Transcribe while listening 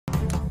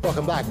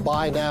Welcome back.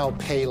 Buy now,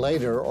 pay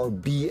later, or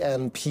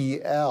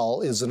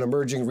BNPL, is an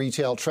emerging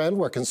retail trend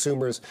where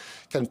consumers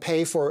can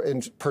pay for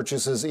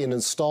purchases in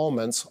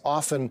installments,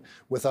 often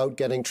without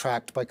getting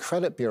tracked by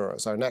credit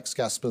bureaus. Our next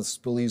guest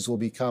believes will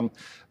become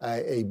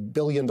a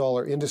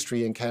billion-dollar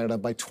industry in Canada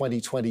by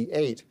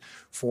 2028.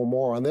 For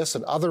more on this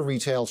and other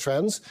retail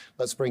trends,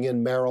 let's bring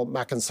in Merril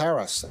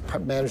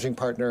Mascarenhas, managing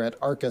partner at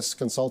Arcus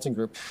Consulting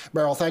Group.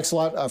 Merril, thanks a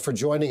lot for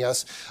joining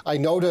us. I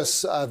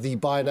notice the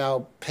buy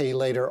now, pay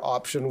later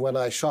option when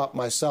I shop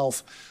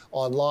myself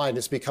online.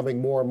 It's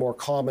becoming more and more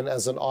common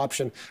as an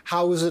option.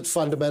 How is it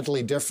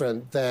fundamentally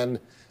different than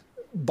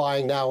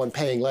buying now and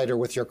paying later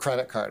with your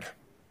credit card?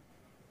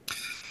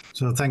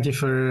 So thank you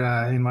for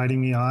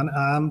inviting me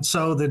on.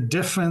 So the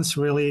difference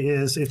really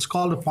is it's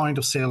called a point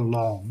of sale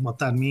loan. What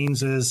that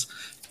means is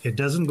it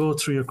doesn't go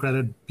through your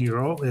credit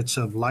bureau. It's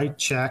a light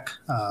check.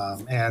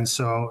 And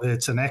so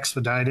it's an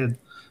expedited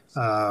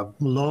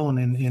loan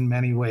in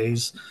many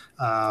ways.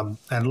 And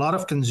a lot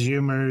of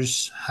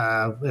consumers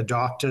have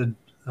adopted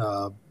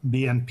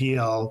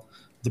BNPL,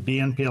 the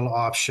BNPL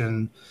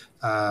option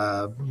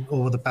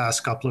over the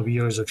past couple of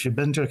years. If you've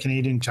been to a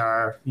Canadian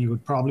Tire, you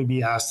would probably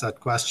be asked that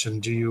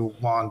question: do you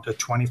want a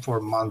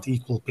 24-month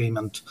equal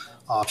payment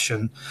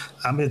option?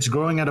 It's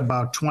growing at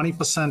about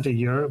 20% a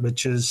year,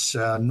 which is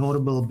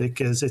notable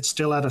because it's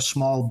still at a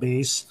small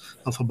base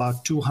of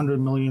about $200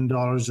 million.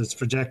 It's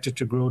projected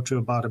to grow to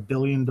about $1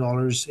 billion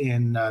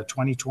in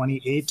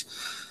 2028.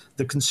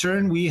 The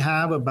concern we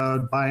have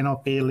about buy now,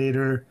 pay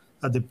later,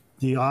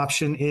 the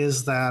option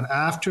is that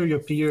after your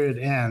period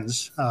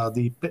ends,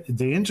 the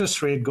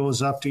interest rate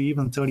goes up to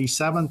even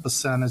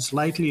 37%. It's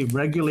lightly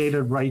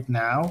regulated right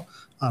now,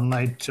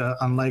 unlike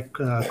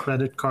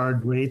credit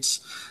card rates.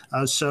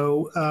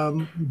 So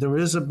there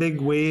is a big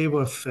wave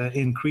of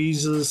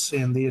increases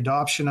in the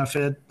adoption of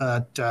it,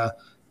 but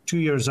 2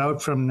 years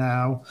out from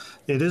now,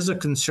 it is a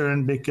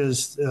concern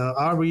because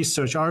our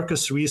research,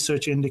 Arcus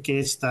research,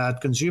 indicates that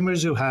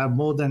consumers who have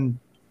more than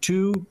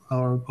 2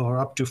 or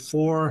up to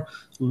 4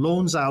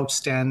 loans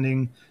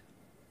outstanding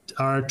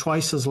are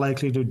twice as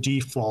likely to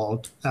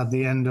default at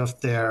the end of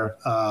their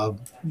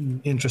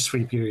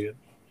interest-free period.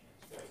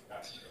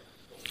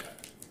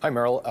 Hi,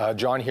 Merril.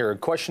 John here.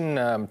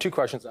 Two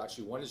questions,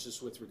 actually. One is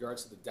just with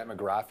regards to the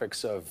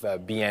demographics of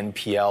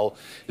BNPL.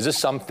 Is this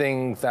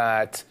something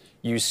that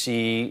you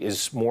see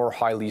is more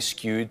highly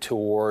skewed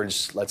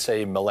towards, let's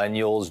say,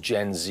 millennials,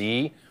 Gen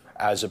Z,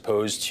 as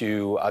opposed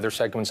to other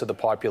segments of the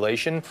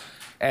population?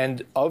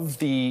 And of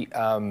the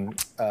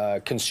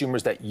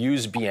consumers that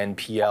use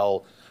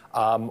BNPL,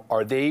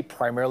 are they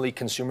primarily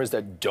consumers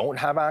that don't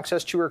have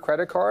access to a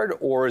credit card,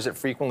 or is it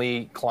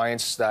frequently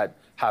clients that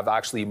have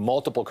actually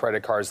multiple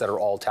credit cards that are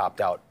all tapped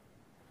out?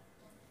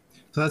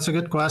 So that's a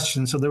good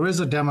question. So there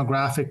is a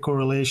demographic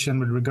correlation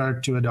with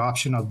regard to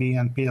adoption of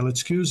BNPL. It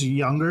skews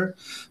younger,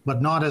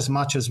 but not as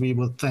much as we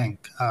would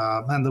think.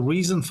 And the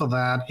reason for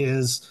that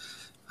is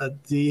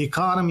the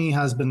economy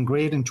has been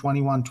great in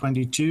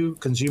 21-22.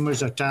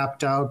 Consumers are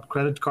tapped out.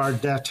 Credit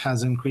card debt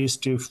has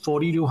increased to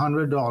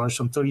 $4,200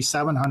 from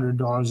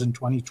 $3,700 in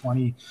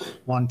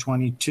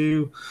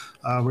 2021-22.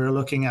 We're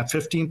looking at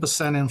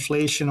 15%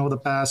 inflation over the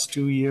past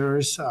 2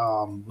 years.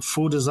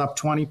 Food is up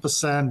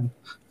 20%.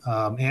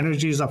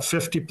 Energy is up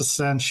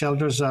 50%.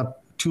 Shelter's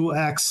up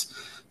 2x.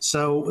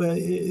 So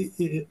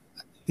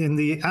in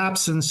the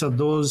absence of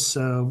those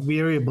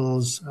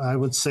variables, I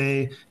would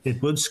say it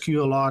would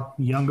skew a lot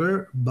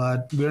younger,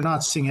 but we're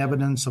not seeing a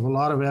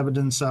lot of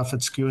evidence of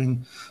it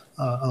skewing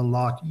a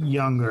lot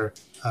younger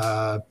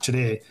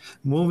today.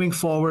 Moving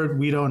forward,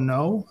 we don't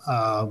know.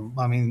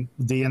 I mean,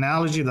 the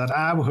analogy that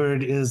I've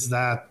heard is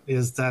that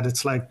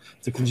it's like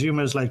the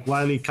consumer is like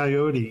Wile E.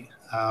 Coyote,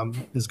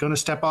 is going to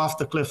step off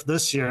the cliff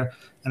this year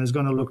and is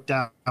going to look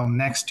down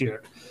next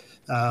year.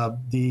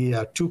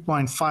 The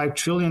 $2.5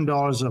 trillion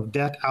of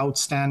debt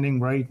outstanding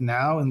right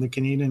now in the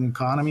Canadian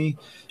economy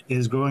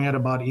is growing at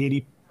about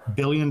 $80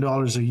 billion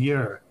a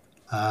year.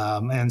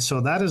 And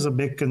so that is a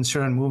big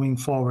concern moving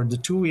forward. The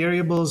two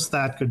variables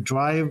that could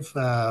drive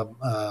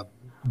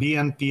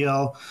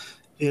BNPL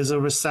is a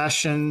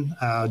recession,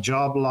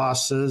 job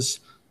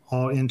losses,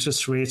 or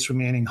interest rates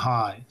remaining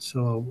high.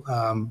 So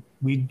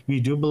we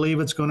do believe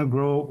it's going to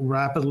grow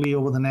rapidly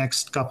over the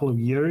next couple of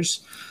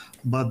years.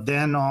 But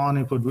then on,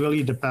 it would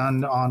really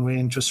depend on where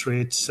interest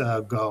rates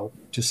go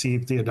to see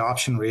if the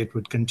adoption rate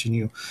would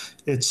continue.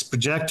 It's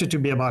projected to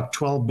be about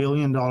 $12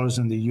 billion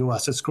in the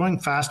U.S. It's growing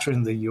faster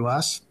in the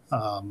U.S.,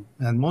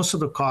 and most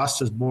of the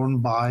cost is borne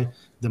by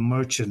the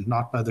merchant,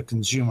 not by the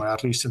consumer,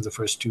 at least in the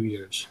first 2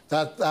 years.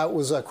 That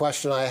was a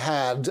question I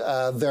had.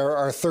 There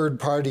are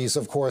third parties,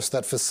 of course,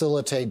 that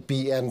facilitate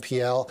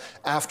BNPL: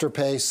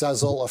 Afterpay,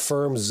 Sezzle,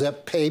 Affirm,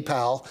 Zip,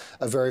 PayPal,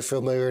 a very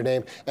familiar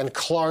name, and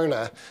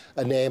Klarna,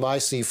 a name I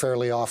see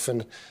fairly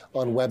often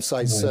on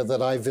websites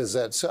that I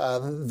visit.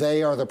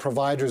 They are the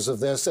providers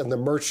of this, and the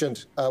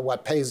merchant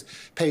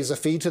pays a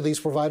fee to these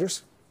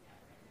providers?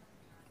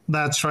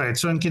 That's right.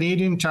 So in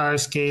Canadian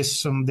Tire's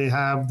case, they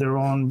have their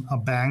own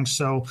bank.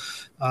 So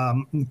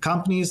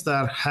companies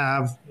that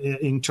have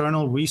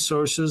internal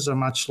resources are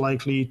much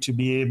likely to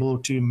be able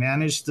to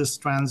manage this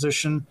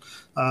transition.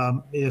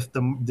 If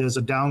there's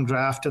a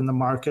downdraft in the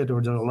market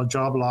or there are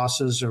job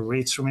losses or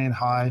rates remain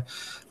high,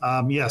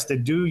 yes, they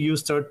do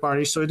use third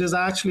parties. So it is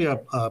actually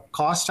a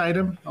cost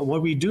item.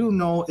 What we do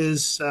know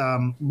is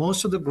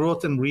most of the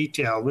growth in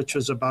retail, which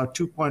was about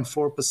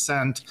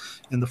 2.4%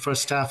 in the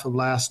first half of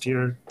last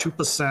year,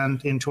 2%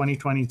 in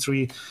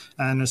 2023,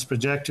 and is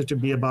projected to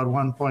be about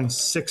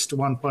 1.6 to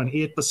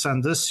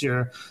 1.8% this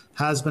year,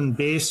 has been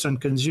based on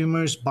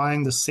consumers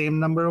buying the same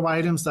number of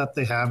items that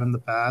they have in the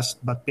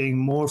past, but paying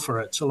more for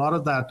it. So a lot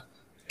of that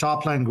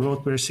top line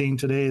growth we're seeing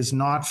today is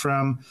not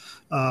from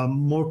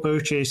more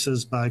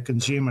purchases by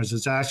consumers.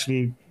 It's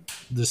actually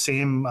the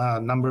same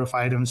number of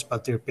items,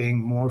 but they're paying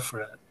more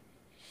for it.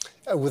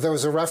 There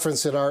was a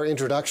reference in our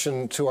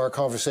introduction to our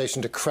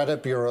conversation to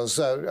credit bureaus.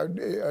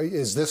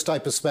 Is this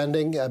type of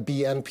spending,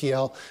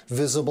 BNPL,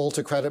 visible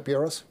to credit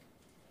bureaus?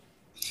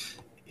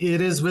 It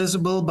is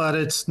visible, but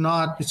it's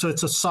not. So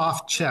it's a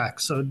soft check.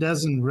 So it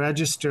doesn't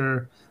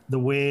register the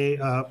way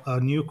a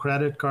new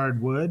credit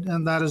card would,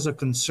 and that is a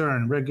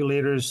concern.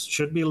 Regulators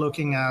should be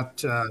looking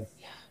at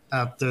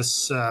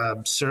this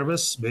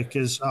service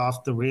because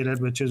of the rate at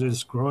which it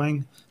is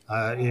growing.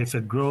 If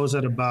it grows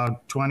at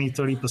about 20,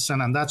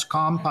 30%, and that's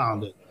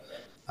compounded.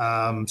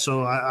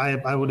 So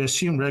I would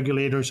assume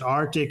regulators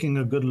are taking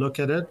a good look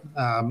at it.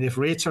 If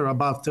rates are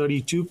above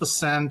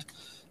 32%,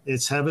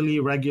 it's heavily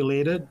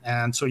regulated.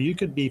 And so you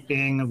could be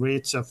paying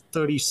rates of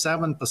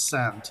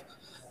 37%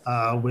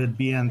 with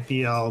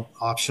BNPL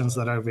options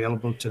that are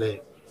available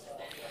today.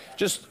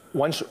 Just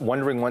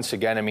wondering once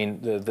again, I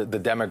mean, the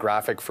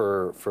demographic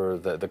for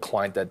the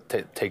client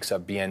that takes a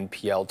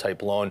BNPL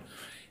type loan,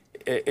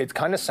 it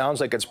kind of sounds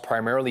like it's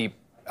primarily,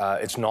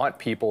 it's not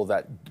people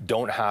that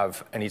don't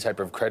have any type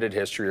of credit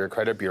history or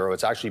credit bureau.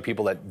 It's actually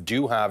people that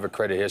do have a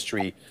credit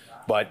history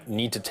but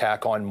need to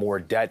tack on more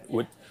debt.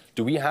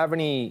 Do we have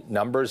any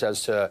numbers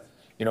as to,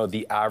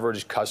 the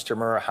average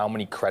customer, how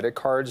many credit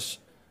cards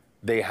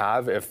they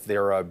have if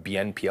they're a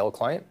BNPL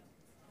client?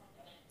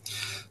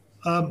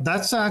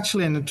 That's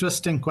actually an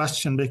interesting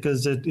question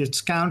because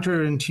it's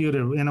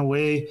counterintuitive. In a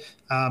way,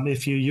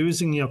 if you're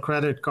using your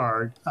credit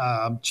card,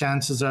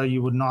 chances are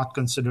you would not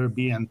consider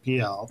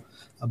BNPL.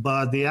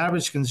 But the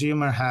average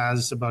consumer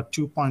has about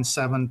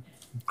 2.7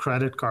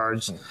 credit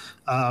cards.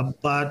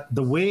 But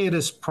the way it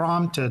is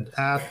prompted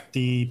at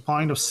the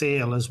point of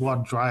sale is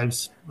what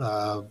drives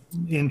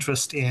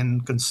interest in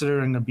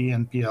considering a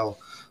BNPL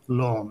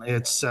loan.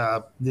 It's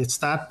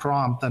that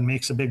prompt that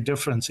makes a big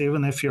difference.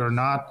 Even if you're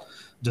not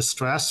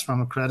distressed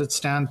from a credit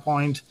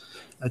standpoint,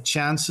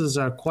 chances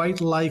are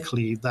quite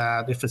likely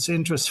that if it's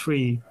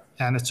interest-free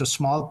and it's a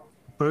small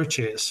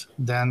purchase,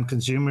 then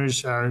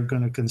consumers are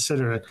going to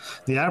consider it.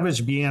 The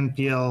average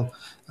BNPL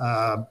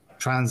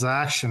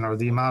transaction or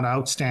the amount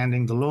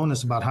outstanding, the loan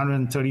is about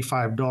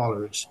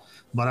 $135.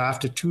 But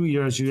after 2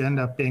 years, you end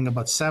up paying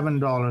about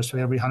 $7 for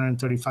every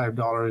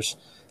 $135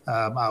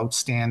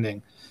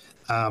 outstanding.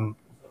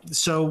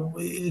 So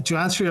to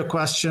answer your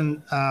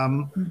question,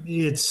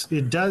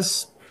 it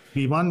does.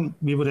 We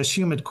would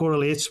assume it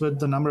correlates with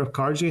the number of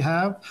cards you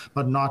have,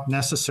 but not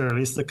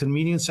necessarily. It's the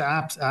convenience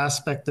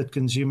aspect that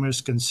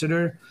consumers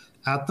consider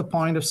at the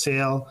point of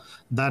sale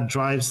that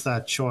drives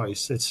that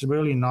choice. It's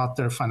really not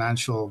their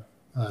financial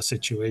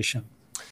situation.